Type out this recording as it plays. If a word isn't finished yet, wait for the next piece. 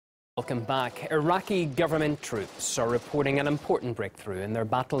Welcome back. Iraqi government troops are reporting an important breakthrough in their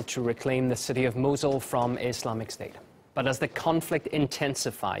battle to reclaim the city of Mosul from Islamic State. But as the conflict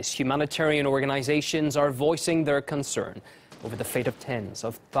intensifies, humanitarian organizations are voicing their concern over the fate of tens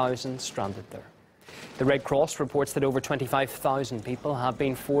of thousands stranded there. The Red Cross reports that over 25,000 people have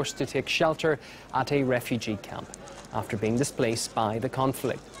been forced to take shelter at a refugee camp after being displaced by the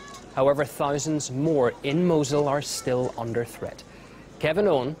conflict. However, thousands more in Mosul are still under threat. Kevin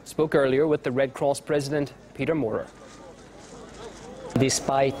Owen spoke earlier with the Red Cross President, Peter Maurer.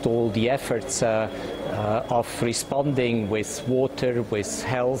 Despite all the efforts of responding with water, with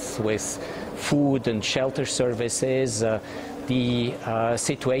health, with food and shelter services, the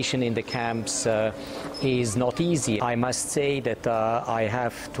situation in the camps is not easy. I must say that I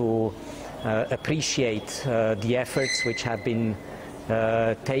have to appreciate the efforts which have been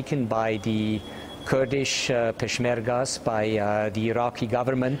taken by the Kurdish Peshmergas, by the Iraqi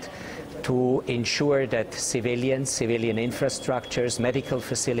government, to ensure that civilian infrastructures, medical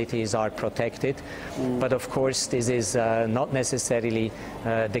facilities are protected. But of course this is not necessarily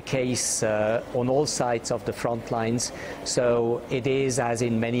the case on all sides of the front lines. So it is, as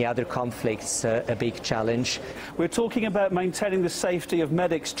in many other conflicts, a big challenge. We're talking about maintaining the safety of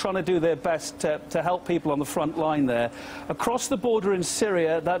medics trying to do their best to help people on the front line there. Across the border in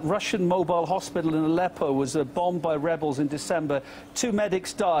Syria, that Russian mobile hospital in Aleppo was bombed by rebels in December. 2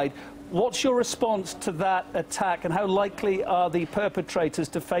 medics died. What's your response to that attack, and how likely are the perpetrators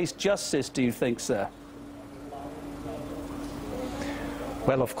to face justice, do you think, sir?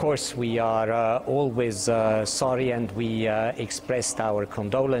 Well, of course, we are always sorry, and we expressed our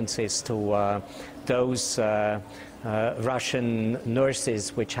condolences to those Russian nurses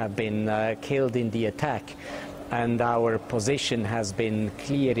which have been killed in the attack. And our position has been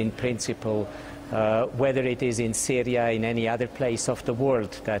clear in principle, whether it is in Syria, in any other place of the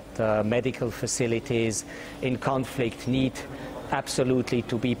world, that medical facilities in conflict need absolutely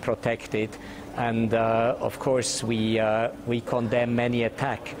to be protected. And of course we condemn any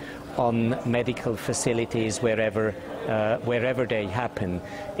attack on medical facilities wherever they happen.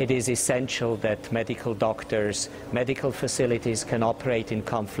 It is essential that medical doctors, medical facilities can operate in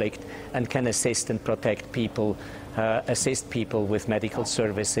conflict and can assist and protect people, assist people with medical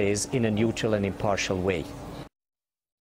services in a neutral and impartial way.